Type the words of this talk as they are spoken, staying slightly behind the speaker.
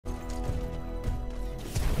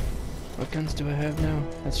What guns do I have now?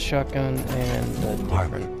 That's shotgun and the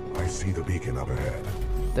Pilot, different... I see the beacon up ahead.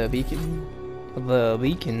 The beacon? The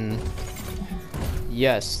beacon...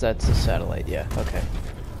 Yes, that's a satellite, yeah, okay.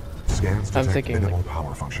 Scans detect I'm thinking minimal like...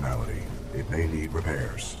 power functionality. It may need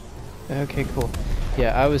repairs. Okay, cool.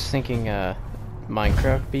 Yeah, I was thinking,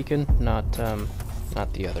 Minecraft beacon, not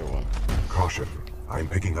the other one. Caution, I'm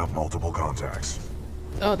picking up multiple contacts.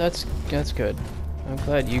 Oh, that's good. I'm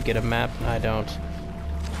glad you get a map and I don't.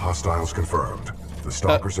 Hostiles confirmed. The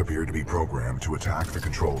stalkers appear to be programmed to attack the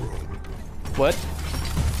control room. What?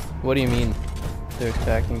 What do you mean? They're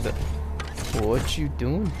attacking the... What you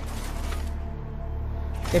doing?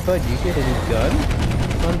 Hey bud, you get any gun?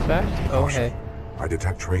 Fun fact? Oh hey. I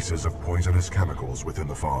detect traces of poisonous chemicals within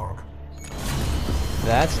the fog.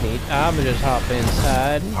 That's neat. I'ma just hop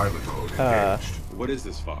inside. Pilot mode engaged. What is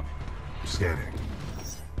this fog? Scanning.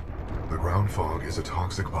 The ground fog is a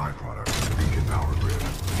toxic byproduct of the beacon power grid.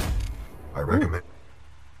 I recommend...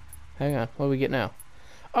 Hang on, what do we get now?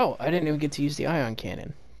 Oh, I didn't even get to use the ion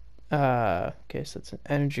cannon. Okay, so it's an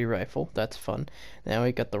energy rifle. That's fun. Now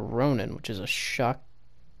we got the Ronin, which is a shotgun.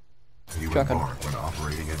 You embark when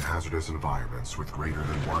operating in hazardous environments with greater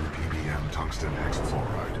than 1 ppm tungsten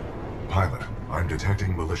hexafluoride. Pilot, I'm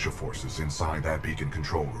detecting militia forces inside that beacon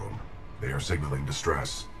control room. They are signaling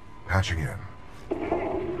distress. Patching in.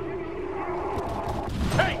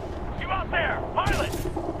 Hey! You out there! Pilot!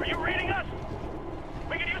 Are you reading us?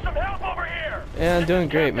 We can use some help over here! Yeah, I'm doing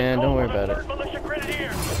great, man. Don't worry about it.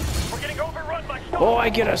 We're getting overrun by Oh, I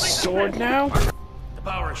get a sword now? The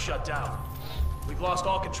power is shut down. We've lost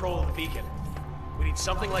all control of the beacon. We need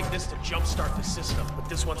something like this to jumpstart the system, but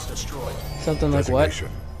this one's destroyed. Something like what?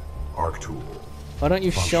 Designation. Arc tool. Why don't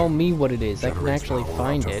you show me what it is? I can Generates actually power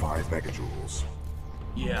find up to it. 5 megajoules.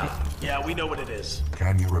 Yeah, we know what it is.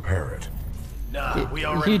 Can you repair it? Nah, we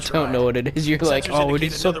already You tried. don't know what it is. You're like, Sensors oh, we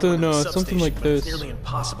indicate need another one something, in the something substation, like but it's this. nearly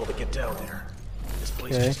impossible to get down there. This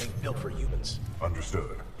place Okay. just ain't built for humans.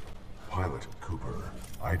 Understood. Pilot Cooper,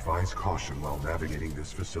 I advise caution while navigating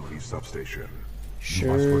this facility's substation. You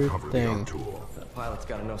must Sure recover the thing. arc tool. That pilot's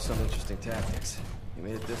gotta know some interesting tactics. You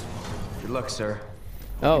made it this far. Good luck, sir.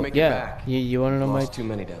 Oh, make it yeah. back. You want to know my... Lost too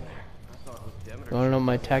many down there. You want to know what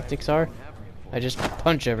my tactics are? I just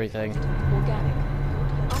punch everything. Organic.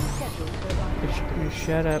 Unscheduled to arrive.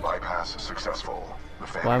 Shut up. Bypass successful. The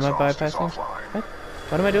fan Why am I exhaust is bypassing? offline. What?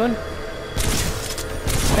 What am I doing?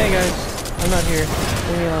 Hey guys, I'm not here.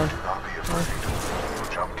 Leave me alone. Do not be afraid.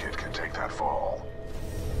 The jump kit can take that fall.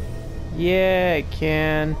 Yeah, it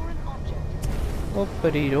can.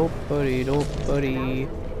 Oopity doopity doopity.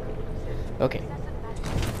 Okay.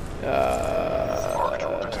 Arc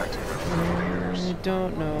tool detecting leaders. I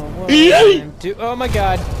don't know what I'm do. Oh my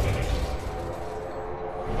god.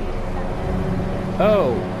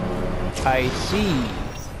 Oh, I see.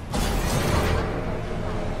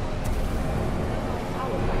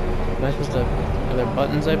 Am I supposed to? Are there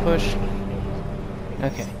buttons I push?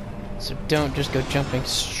 Okay. So don't just go jumping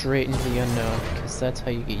straight into the unknown, because that's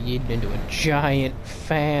how you get yeeted into a giant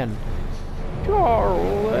fan.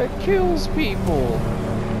 Carl, that kills people.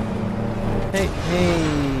 Hey,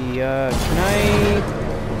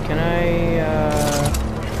 can I,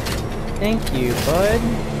 thank you, bud.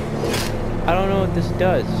 I don't know what this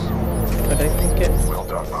does, but I think it... Well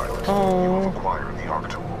done, pilot. Oh. You have acquired the arc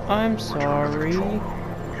tool. I'm Return to the sorry. control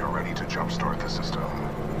room. We are ready to jumpstart the system.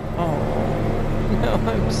 Oh, no,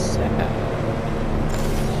 I'm sad.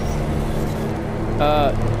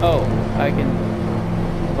 Oh, I can...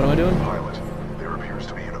 What am I doing? Pilot, there appears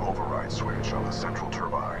to be an override switch on the central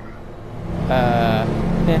turbine.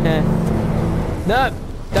 No,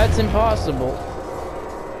 that's impossible.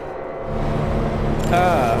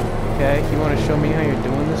 Okay, you want to show me how you're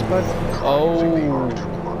doing this, bud? Try using the arc Oh,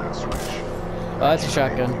 tool on that switch. oh that's a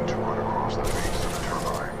shotgun. To run across the face of the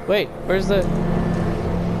turbine. Wait, where's the...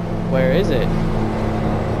 Where is it?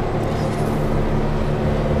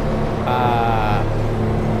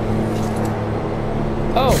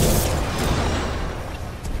 Oh!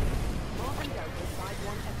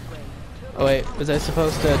 Oh wait, was I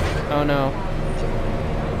supposed to... Oh no.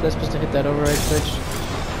 Was I supposed to hit that override switch?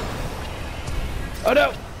 Oh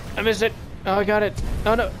no! I missed it! Oh, I got it!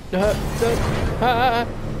 Oh no!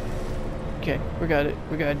 Okay, we got it.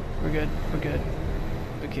 We're good. We're good. We're good.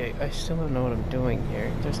 Okay, I still don't know what I'm doing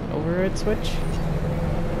here. There's an override switch?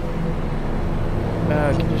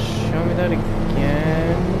 Can you show me that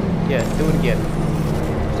again? Yeah, do it again.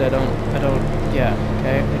 'Cause I don't, yeah,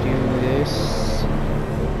 okay, I do this.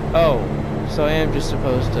 Oh, so I am just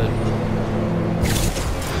supposed to...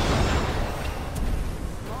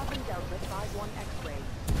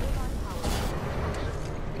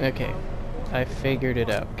 Okay. I figured it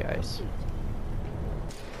out, guys.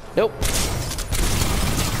 Nope.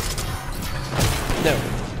 No.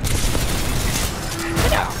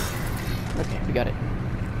 Okay, we got it.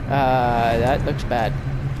 That looks bad.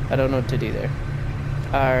 I don't know what to do there.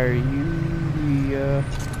 Are you,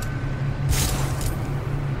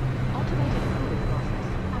 Automated cooling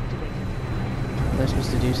process activated. Am I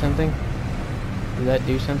supposed to do something? Did that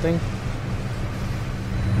do something?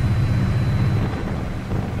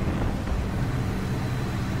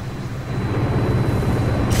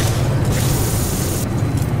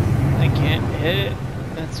 I can't hit it.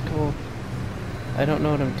 That's cool. I don't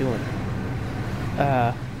know what I'm doing.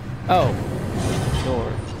 Oh.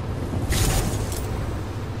 Sure.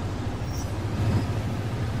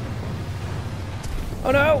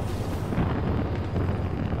 Oh no!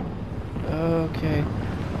 Okay.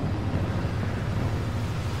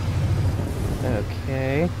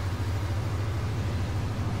 Okay.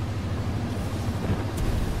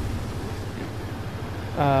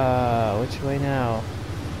 Which way now?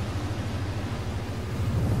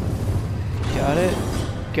 Got it.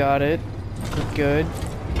 Got it. Good.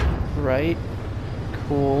 Right.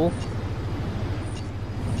 Cool.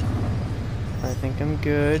 I think I'm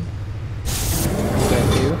good.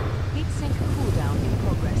 Got you. Heat sink cooldown in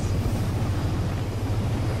progress.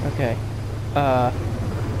 Okay.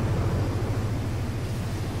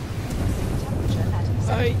 Temperature at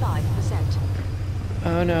 75%.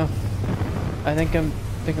 Oh no. I think I'm.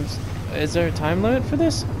 Is there a time limit for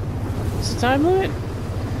this? Is there a time limit?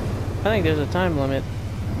 I think there's a time limit.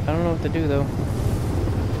 I don't know what to do though.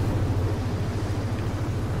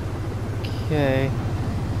 Okay.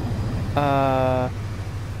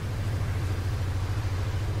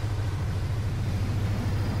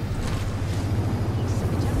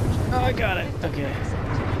 Oh, I got it. Okay.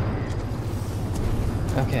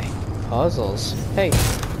 Okay. Puzzles. Hey.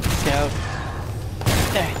 Get out.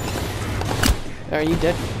 There. Are you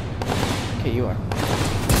dead? Okay, you are.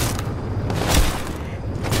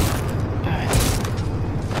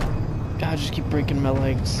 God, just keep breaking my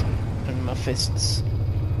legs and my fists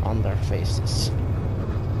on their faces.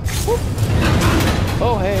 Whoop.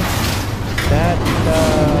 Oh, hey. That,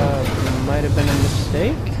 might have been a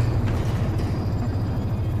mistake.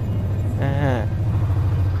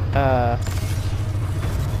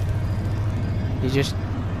 You just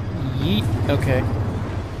yeet. Okay.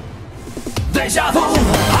 Deja vu,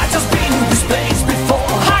 I just been in this place before.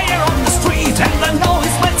 Higher on the street and I know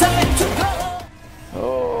it's my time to go.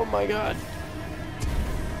 Oh my god.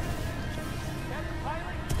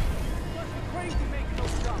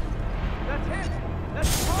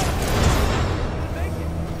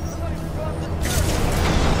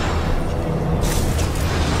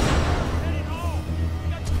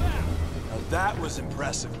 That was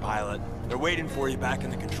impressive, pilot. They're waiting for you back in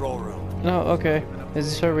the control room. Oh, okay. Is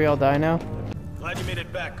this where we all die now? Glad you made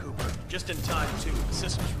it back, Cooper. Just in time, too. The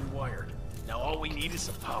system's rewired. Now all we need is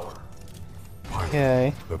some power.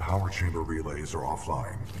 Okay. The power chamber relays are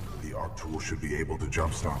offline. The arc tool should be able to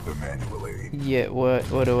jumpstart them manually. Yeah, what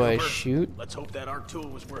do I Cooper, shoot? Let's hope that arc tool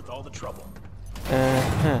was worth all the trouble.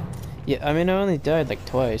 Yeah, I mean, I only died like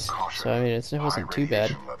twice. Caution. So, I mean, it wasn't too bad.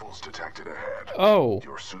 Radiation levels detected ahead. Oh!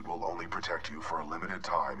 Your suit will only protect you for a limited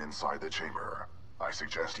time inside the chamber. I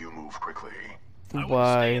suggest you move quickly. I wouldn't stay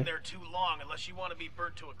Why? in there too long unless you want to be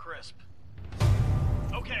burnt to a crisp.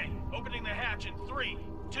 Okay, opening the hatch in 3,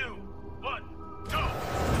 2, 1, go!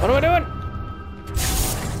 What am I doing?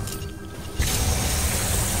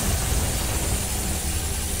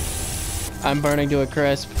 I'm burning to a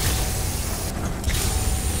crisp.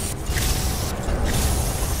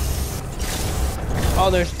 Oh,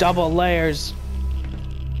 there's double layers.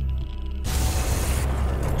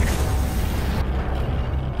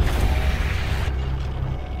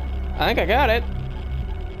 I think I got it.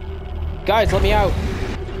 Guys, let me out.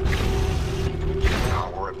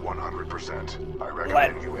 Power at 100%. I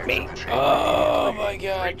recommend you exit the chamber. Oh my Great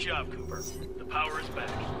god. job, Cooper. The power is back.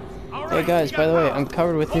 All Hey right, guys, we by got the way, power. I'm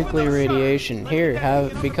covered with Open nuclear those shutters. radiation. Here,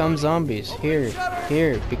 become zombies. Here,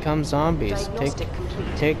 become zombies. Diagnostic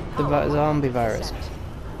complete. Take the Power zombie virus.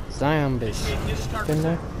 100%. Zombies. Been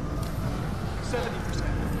there?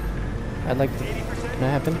 70%. I'd like to. Can I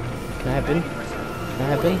happen? Can I happen? Can I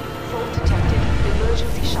happen? Fault detected.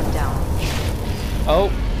 Emergency shutdown. Oh!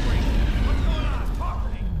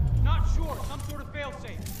 Not sure. Some sort of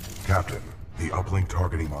failsafe. Captain, the uplink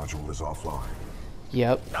targeting module is offline.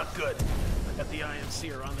 Yep. Not good. I got the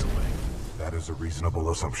IMC are on their way. That is a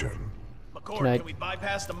reasonable assumption. McCord, Can I- can we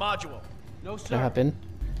bypass the module? No, Can I happen?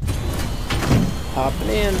 Hopping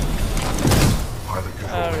in. Pilot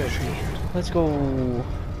control initiated. Let's go.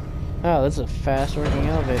 Oh, that's a fast working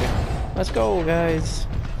elevator. Let's go, guys.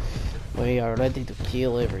 We are ready to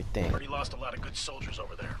kill everything. Already lost a lot of good soldiers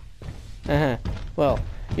over there. Well,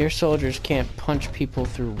 your soldiers can't punch people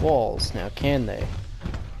through walls, now can they?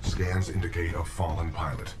 Scans indicate a fallen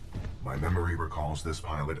pilot. My memory recalls this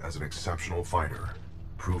pilot as an exceptional fighter,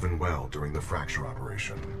 proven well during the fracture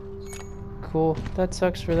operation. Cool. That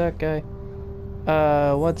sucks for that guy.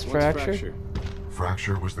 What's fracture?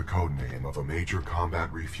 Fracture was the code name of a major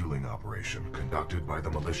combat refueling operation conducted by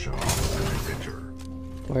the militia on Pacific Victor.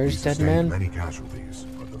 Where's We Dead sustained Man? many casualties,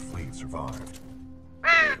 but the fleet survived.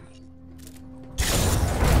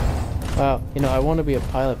 Wow, you know, I want to be a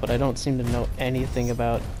pilot, but I don't seem to know anything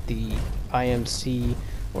about the IMC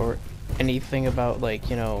or anything about, like,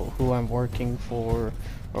 you know, who I'm working for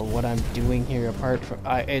or what I'm doing here apart from...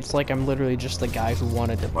 it's like I'm literally just the guy who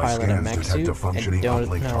wanted to My pilot a scans mech detect suit a and functioning don't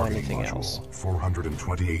uplink know targeting anything module, else.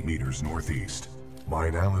 428 meters northeast. My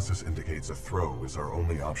analysis indicates a throw is our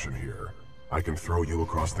only option here. I can throw you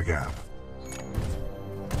across the gap.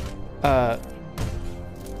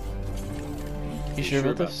 You sure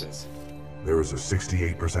about this? There is a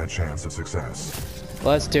 68% chance of success.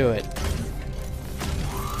 Let's do it.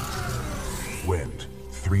 Wind,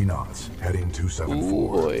 3 knots, heading 274. Ooh,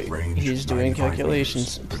 boy. Range, He's doing 95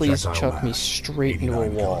 calculations. meters. Please Projectile chuck me mass, straight into a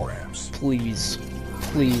 89 wall. kilograms. Please.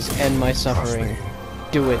 Please end my suffering. me.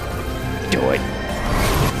 Do it. Do it.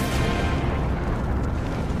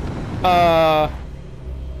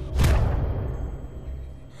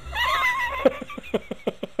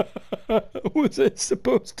 Was I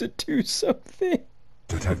supposed to do something?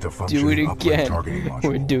 Detect a Do it functioning uplink again. targeting module,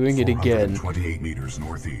 We're doing it again. 428 meters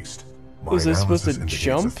northeast. My Was I supposed to analysis indicates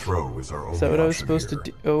jump? A throw is our only Is that what I was option supposed here.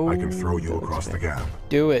 to do? I can throw you that's across the bad. gap.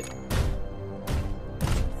 Do it.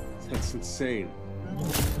 That's insane.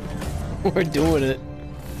 We're doing it.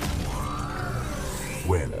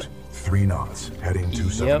 Wind, 3 knots, heading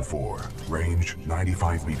 274. Range,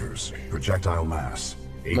 95 meters. Projectile mass,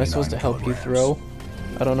 89 Am I supposed to help you kilograms. throw?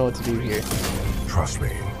 I don't know what to do here. Trust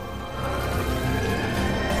me.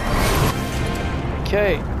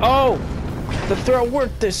 Okay. Oh! The throw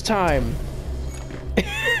worked this time!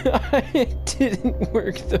 It didn't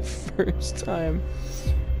work the first time.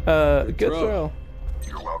 Good throw.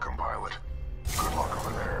 You're welcome, pilot. Good luck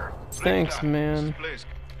over there. Thanks, man. Please.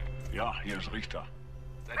 Yeah, here's Richter.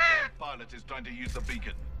 That damn pilot is trying to use the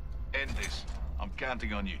beacon. End this. I'm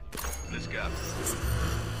counting on you. Let's go.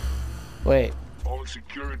 Wait. All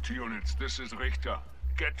security units, this is Richter.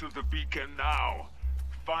 Get to the beacon now.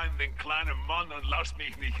 Find den kleinen Mann und lasst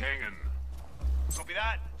mich nicht hängen. Copy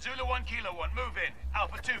that. Zulu 1, Kilo 1, move in.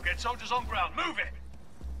 Alpha 2, get soldiers on ground. Move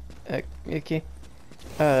it! Okay.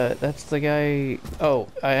 That's the guy... Oh,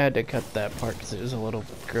 I had to cut that part because it was a little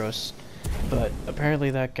gross. But apparently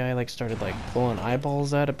that guy, like, started, like, pulling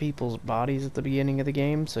eyeballs out of people's bodies at the beginning of the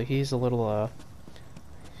game, so he's a little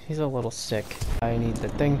sick. I need the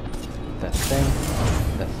thing, the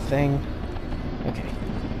thing. Okay.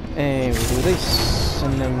 And we do this,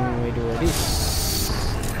 and then we do this.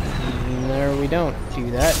 And there we don't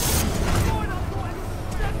do that.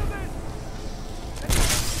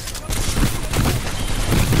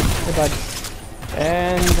 Hey, bud.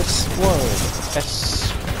 And explode.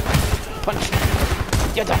 Yes. Punch.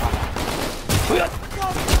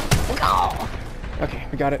 Okay,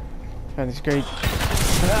 we got it. That's great.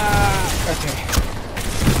 Okay.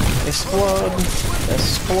 Explode.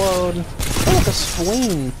 Explode. Oh, the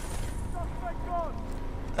spleen.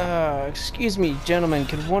 Excuse me, gentlemen.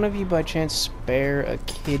 Could one of you by chance spare a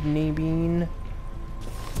kidney bean?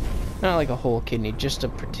 Not like a whole kidney, just a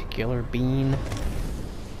particular bean.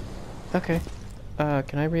 Okay.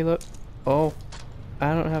 Can I reload? Oh.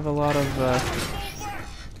 I don't have a lot of,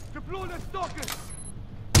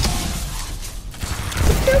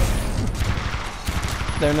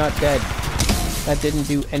 They're not dead. That didn't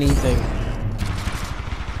do anything.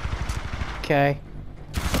 Okay.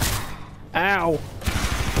 Ow!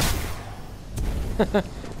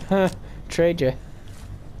 Trade ya.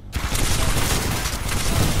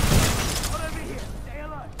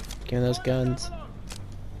 Give me those guns.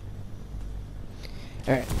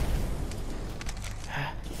 Alright.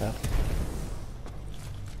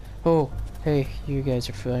 Oh, hey, you guys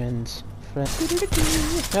are friends. No,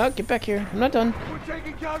 get back here. I'm not done. We're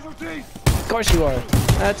taking casualties! Of course you are.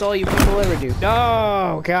 That's all you people ever do.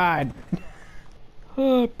 Oh, God.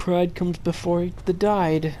 Pride comes before the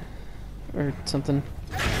died. Or something.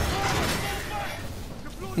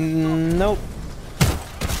 Nope.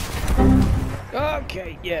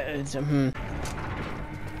 Okay, yeah, it's,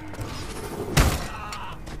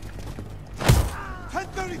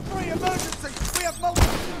 1033, emergency! We have multiple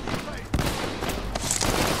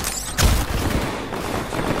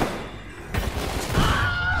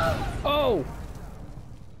No!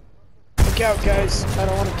 Look out, guys. I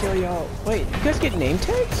don't want to kill y'all. Wait, you guys get name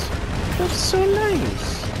tags? That's so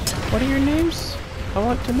nice. What are your names? I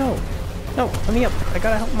want to know. No, let me up. I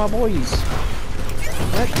gotta help my boys.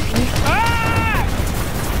 What? Ah!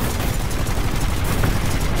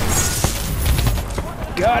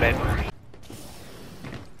 Got it.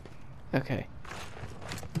 Okay.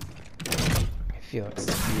 I feel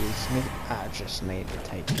excuse me. I just need to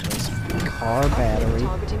take this car battery.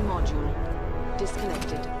 Targeting module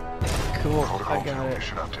disconnected. Cool, Protocol I got 2 it.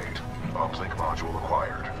 mission update. Uplink module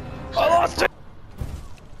acquired. I lost it!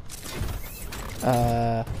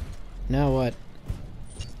 Now what?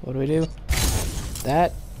 What do we do?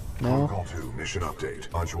 That? No. Protocol 2 mission update.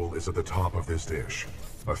 Module is at the top of this dish.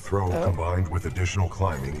 A throw combined with additional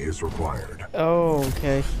climbing is required. Oh,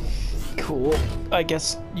 okay. Cool. I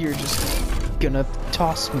guess you're just gonna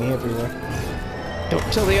toss me everywhere.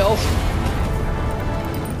 Don't tell the elf.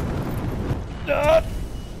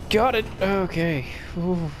 Got it. Okay.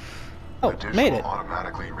 Ooh. Oh, The dish made will it.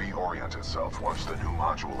 automatically reorient itself once the new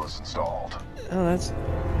module is installed. Oh, that's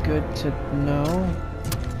good to know.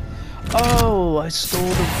 Oh, I stole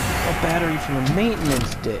a battery from a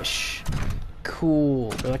maintenance dish.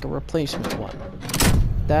 Cool. Or like a replacement one.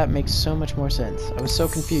 That makes so much more sense. I was so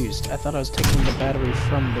confused. I thought I was taking the battery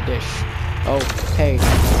from the dish. Oh, hey.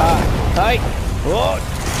 Hi. Oh,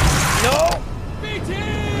 no!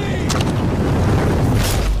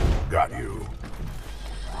 Got you.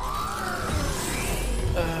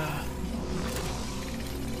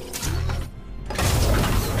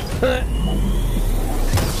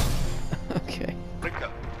 Okay. Richter,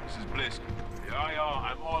 this is Blisk. Yeah,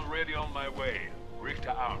 I'm already on my way.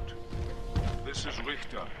 Richter out. This is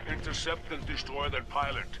Richter. Intercept and destroy that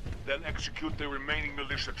pilot. Then execute the remaining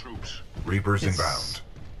militia troops. Reapers inbound.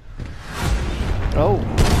 Oh.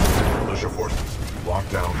 Militia forces, lock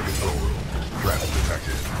down the control room. Threat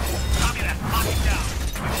detected. Copy that. Lock it down.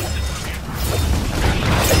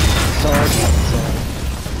 Sorry.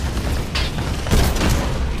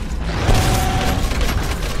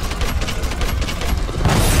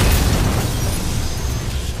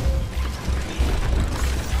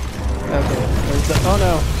 Okay, there's the... Oh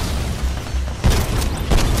no!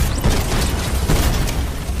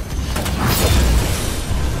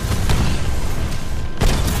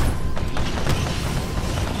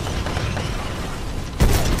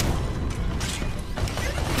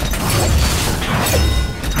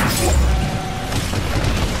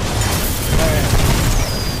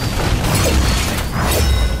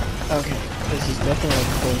 Okay, this is definitely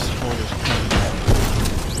like close quarters combat.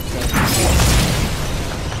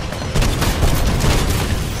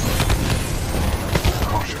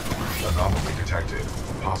 Caution. Anomaly detected.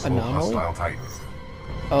 Possible Anomaly? hostile Titan.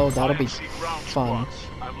 Oh, that'll be IMC ground fun. squads.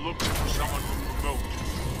 I'm looking for someone who promote.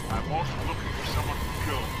 I'm also looking for someone who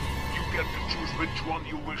kill. You get to choose which one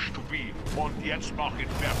you wish to be. Und jetzt mach it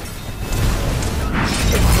fertig.